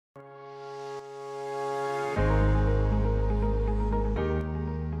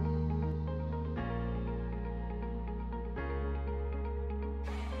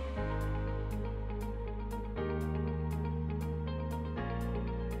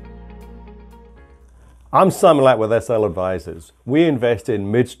I'm Simon Latt with SL Advisors. We invest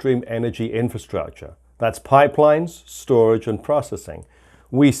in midstream energy infrastructure. That's pipelines, storage, and processing.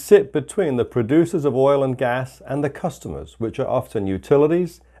 We sit between the producers of oil and gas and the customers, which are often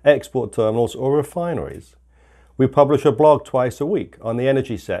utilities, export terminals, or refineries. We publish a blog twice a week on the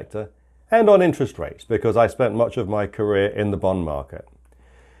energy sector and on interest rates because I spent much of my career in the bond market.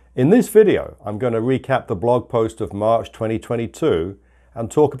 In this video, I'm going to recap the blog post of March 2022 and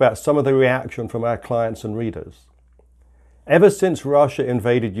talk about some of the reaction from our clients and readers. Ever since Russia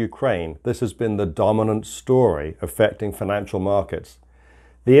invaded Ukraine, this has been the dominant story affecting financial markets.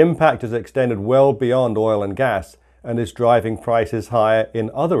 The impact has extended well beyond oil and gas and is driving prices higher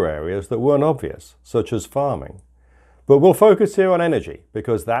in other areas that weren't obvious, such as farming. But we'll focus here on energy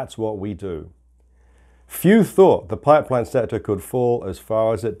because that's what we do. Few thought the pipeline sector could fall as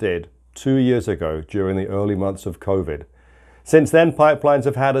far as it did 2 years ago during the early months of COVID. Since then, pipelines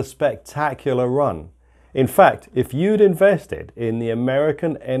have had a spectacular run. In fact, if you'd invested in the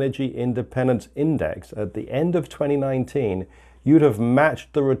American Energy Independence Index at the end of 2019, you'd have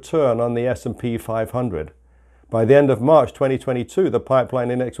matched the return on the S&P 500. By the end of March 2022, the pipeline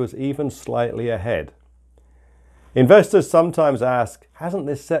index was even slightly ahead. Investors sometimes ask, hasn't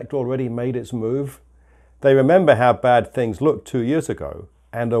this sector already made its move? They remember how bad things looked 2 years ago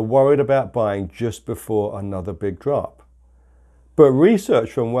and are worried about buying just before another big drop. But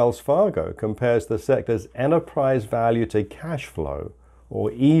research from Wells Fargo compares the sector's enterprise value to cash flow, or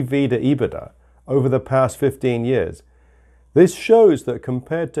EV to EBITDA, over the past 15 years. This shows that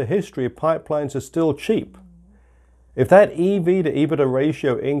compared to history, pipelines are still cheap. If that EV to EBITDA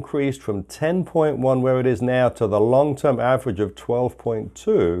ratio increased from 10.1 where it is now to the long-term average of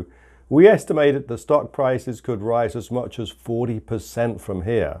 12.2, we estimated the stock prices could rise as much as 40% from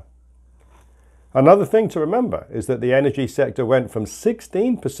here. Another thing to remember is that the energy sector went from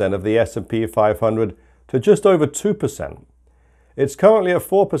 16% of the S&P 500 to just over 2%. It's currently at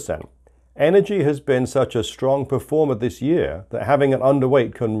 4%. Energy has been such a strong performer this year that having an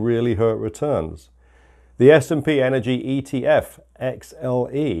underweight can really hurt returns. The S&P Energy ETF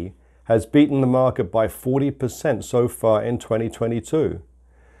XLE has beaten the market by 40% so far in 2022.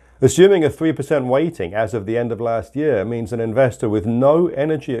 Assuming a 3% weighting as of the end of last year means an investor with no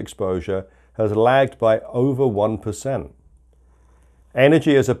energy exposure has lagged by over 1%.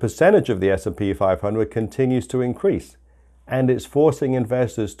 Energy as a percentage of the S&P 500 continues to increase, and it's forcing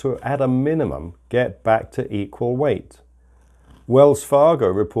investors to, at a minimum, get back to equal weight. Wells Fargo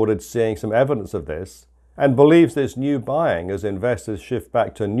reported seeing some evidence of this and believes this new buying as investors shift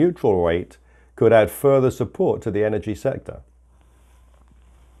back to neutral weight could add further support to the energy sector.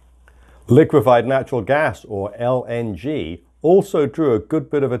 Liquefied natural gas, or LNG, also drew a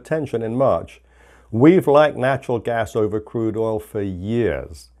good bit of attention in March. We've liked natural gas over crude oil for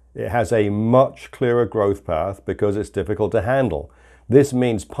years. It has a much clearer growth path because it's difficult to handle. This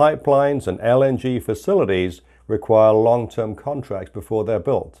means pipelines and LNG facilities require long-term contracts before they're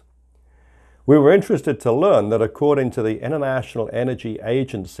built. We were interested to learn that according to the International Energy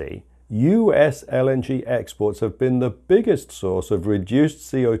Agency, US LNG exports have been the biggest source of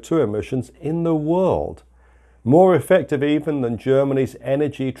reduced CO2 emissions in the world. More effective even than Germany's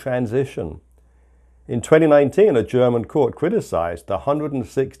energy transition. In 2019, a German court criticized the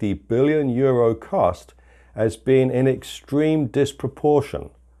 €160 billion cost as being in extreme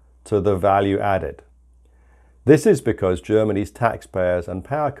disproportion to the value added. This is because Germany's taxpayers and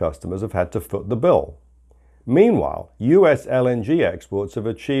power customers have had to foot the bill. Meanwhile, US LNG exports have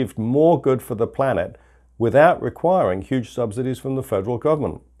achieved more good for the planet without requiring huge subsidies from the federal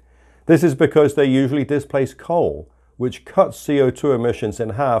government. This is because they usually displace coal, which cuts CO2 emissions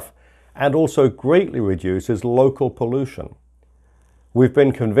in half and also greatly reduces local pollution. We've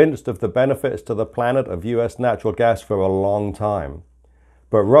been convinced of the benefits to the planet of US natural gas for a long time.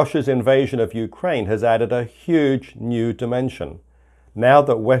 But Russia's invasion of Ukraine has added a huge new dimension. Now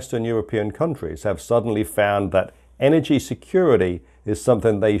that Western European countries have suddenly found that energy security is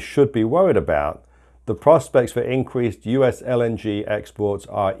something they should be worried about, the prospects for increased US LNG exports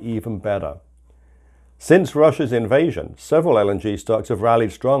are even better. Since Russia's invasion, several LNG stocks have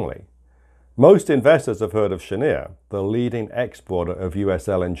rallied strongly. Most investors have heard of Cheniere, the leading exporter of US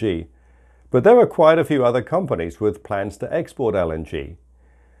LNG, but there are quite a few other companies with plans to export LNG.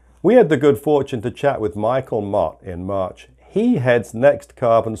 We had the good fortune to chat with Michael Mott in March. He heads Next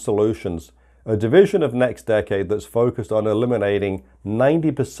Carbon Solutions, a division of NextDecade that's focused on eliminating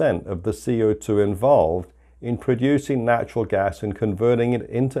 90% of the CO2 involved in producing natural gas and converting it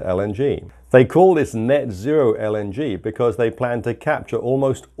into LNG. They call this net zero LNG because they plan to capture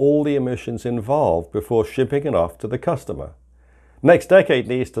almost all the emissions involved before shipping it off to the customer. Next decade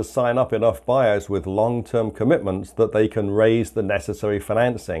needs to sign up enough buyers with long-term commitments that they can raise the necessary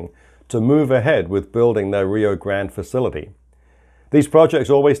financing to move ahead with building their Rio Grande facility. These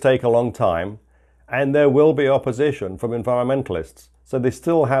projects always take a long time, and there will be opposition from environmentalists, so they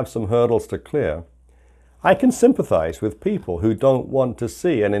still have some hurdles to clear. I can sympathize with people who don't want to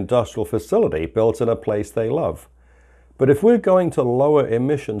see an industrial facility built in a place they love. But if we're going to lower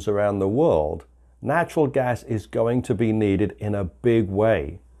emissions around the world, natural gas is going to be needed in a big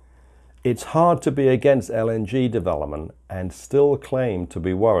way. It's hard to be against LNG development and still claim to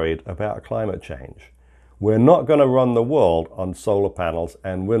be worried about climate change. We're not going to run the world on solar panels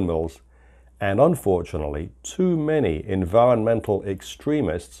and windmills, and unfortunately, too many environmental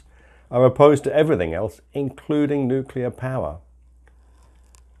extremists are opposed to everything else, including nuclear power.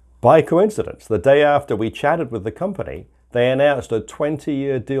 By coincidence, the day after we chatted with the company, they announced a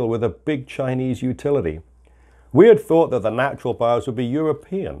 20-year deal with a big Chinese utility. We had thought that the natural buyers would be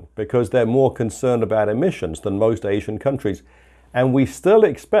European because they're more concerned about emissions than most Asian countries, and we still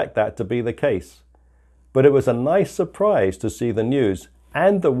expect that to be the case. But it was a nice surprise to see the news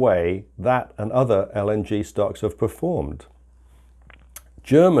and the way that and other LNG stocks have performed.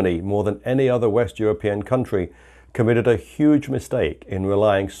 Germany, more than any other West European country, committed a huge mistake in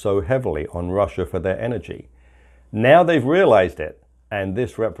relying so heavily on Russia for their energy. Now they've realized it, and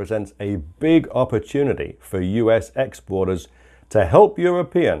this represents a big opportunity for US exporters to help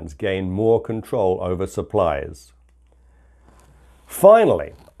Europeans gain more control over supplies.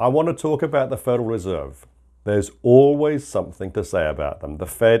 Finally, I want to talk about the Federal Reserve. There's always something to say about them. The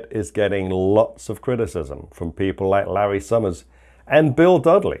Fed is getting lots of criticism from people like Larry Summers and Bill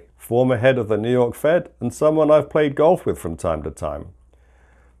Dudley, former head of the New York Fed and someone I've played golf with from time to time.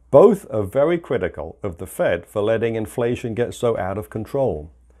 Both are very critical of the Fed for letting inflation get so out of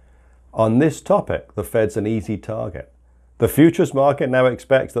control. On this topic, the Fed's an easy target. The futures market now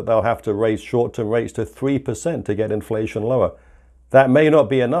expects that they'll have to raise short-term rates to 3% to get inflation lower. That may not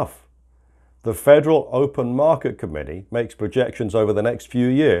be enough. The Federal Open Market Committee makes projections over the next few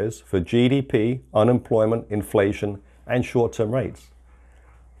years for GDP, unemployment, inflation, and short-term rates.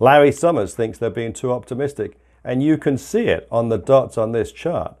 Larry Summers thinks they're being too optimistic, and you can see it on the dots on this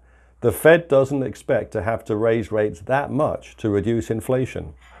chart. The Fed doesn't expect to have to raise rates that much to reduce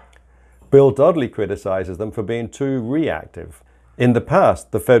inflation. Bill Dudley criticizes them for being too reactive. In the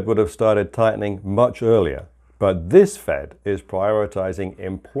past, the Fed would have started tightening much earlier, but this Fed is prioritizing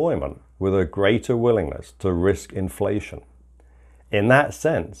employment with a greater willingness to risk inflation. In that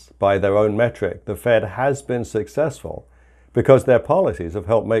sense, by their own metric, the Fed has been successful because their policies have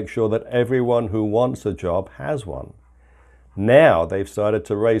helped make sure that everyone who wants a job has one. Now they've started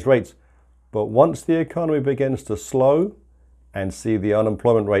to raise rates, but once the economy begins to slow and see the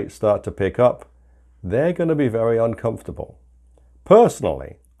unemployment rate start to pick up, they're going to be very uncomfortable.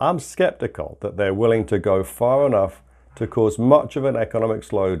 Personally, I'm skeptical that they're willing to go far enough to cause much of an economic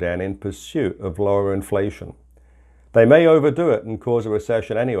slowdown in pursuit of lower inflation. They may overdo it and cause a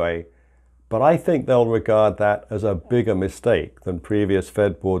recession anyway, but I think they'll regard that as a bigger mistake than previous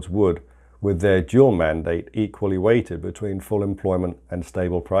Fed boards would, with their dual mandate equally weighted between full employment and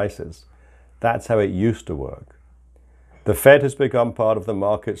stable prices. That's how it used to work. The Fed has become part of the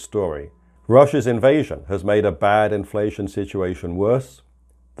market story. Russia's invasion has made a bad inflation situation worse.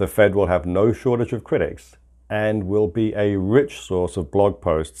 The Fed will have no shortage of critics and will be a rich source of blog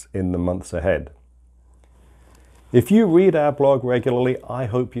posts in the months ahead. If you read our blog regularly, I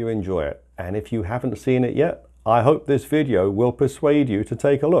hope you enjoy it. And if you haven't seen it yet, I hope this video will persuade you to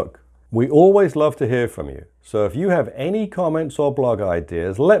take a look. We always love to hear from you, so if you have any comments or blog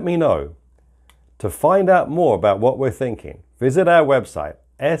ideas, let me know. To find out more about what we're thinking, visit our website,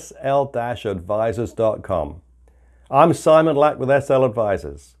 sl-advisors.com. I'm Simon Lack with SL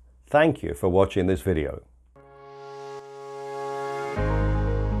Advisors. Thank you for watching this video.